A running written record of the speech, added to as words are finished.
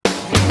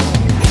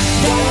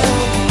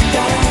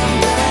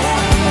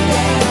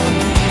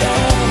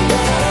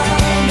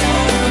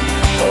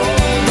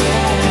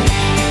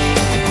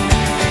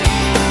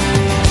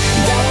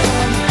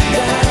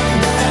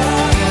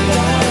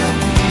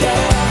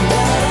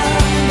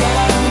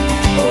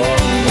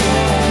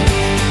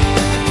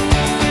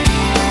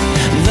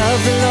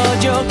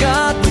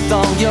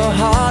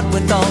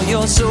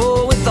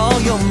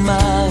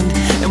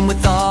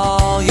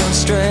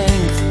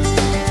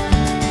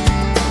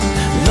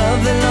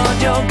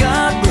your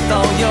God, with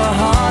all your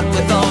heart,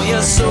 with all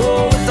your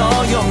soul, with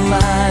all your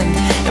mind,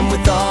 and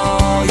with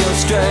all your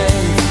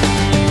strength.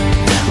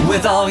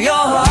 With all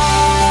your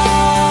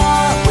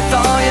heart, with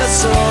all your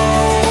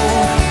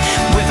soul,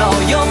 with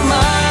all your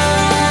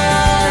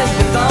mind,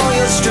 with all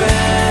your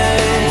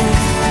strength.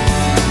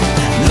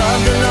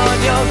 Love the Lord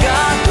your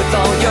God with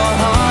all your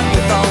heart,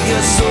 with all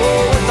your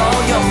soul, with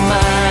all your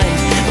mind,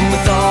 and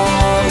with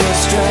all your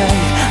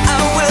strength. I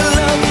will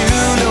love you,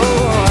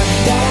 Lord.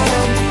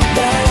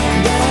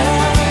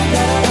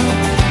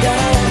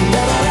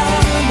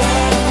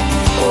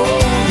 Oh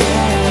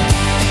yeah.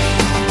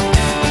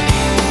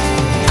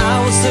 I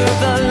will serve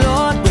the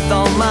Lord with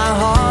all my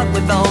heart,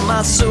 with all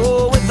my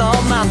soul, with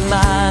all my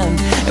mind,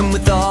 and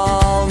with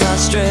all my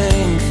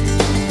strength.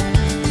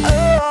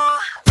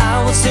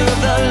 I will serve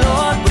the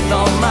Lord with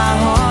all my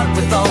heart,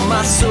 with all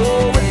my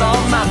soul, with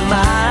all my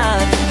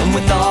mind, and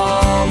with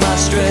all my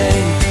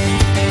strength.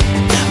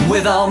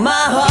 With all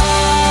my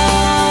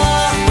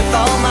heart, with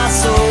all my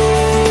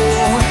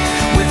soul,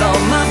 with all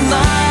my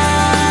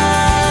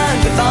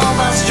mind, with all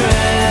my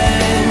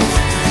strength.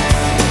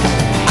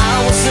 I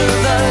will serve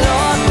the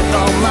Lord with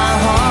all my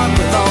heart,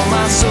 with all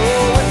my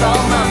soul, with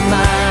all my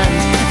mind,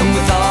 and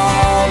with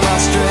all my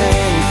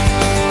strength.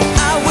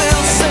 I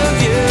will serve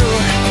you.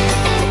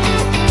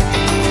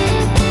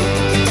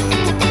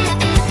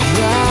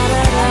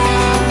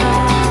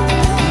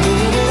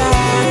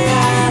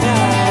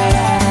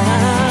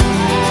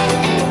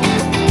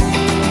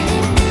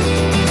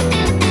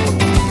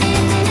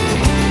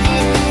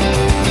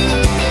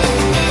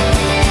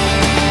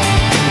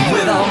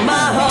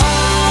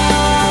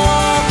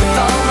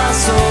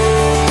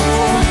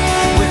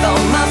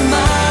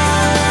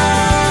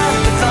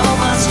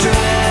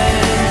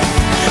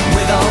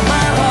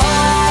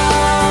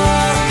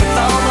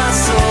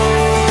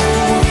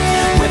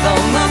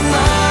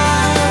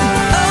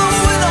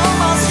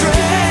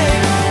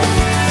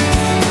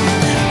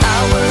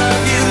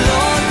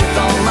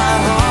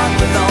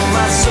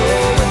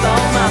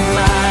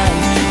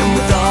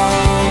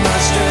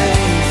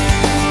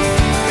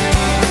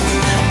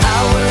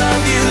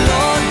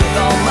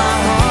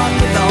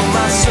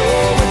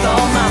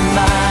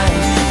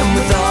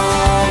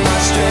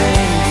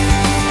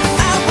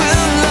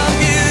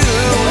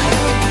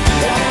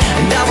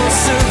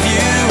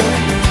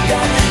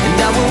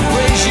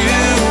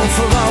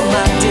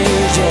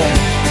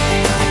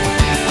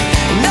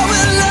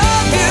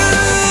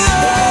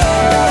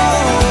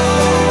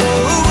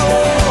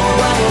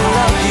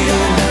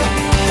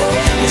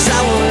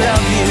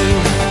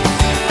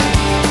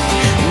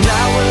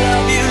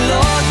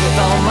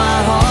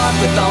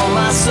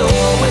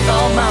 With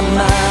all my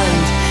mind.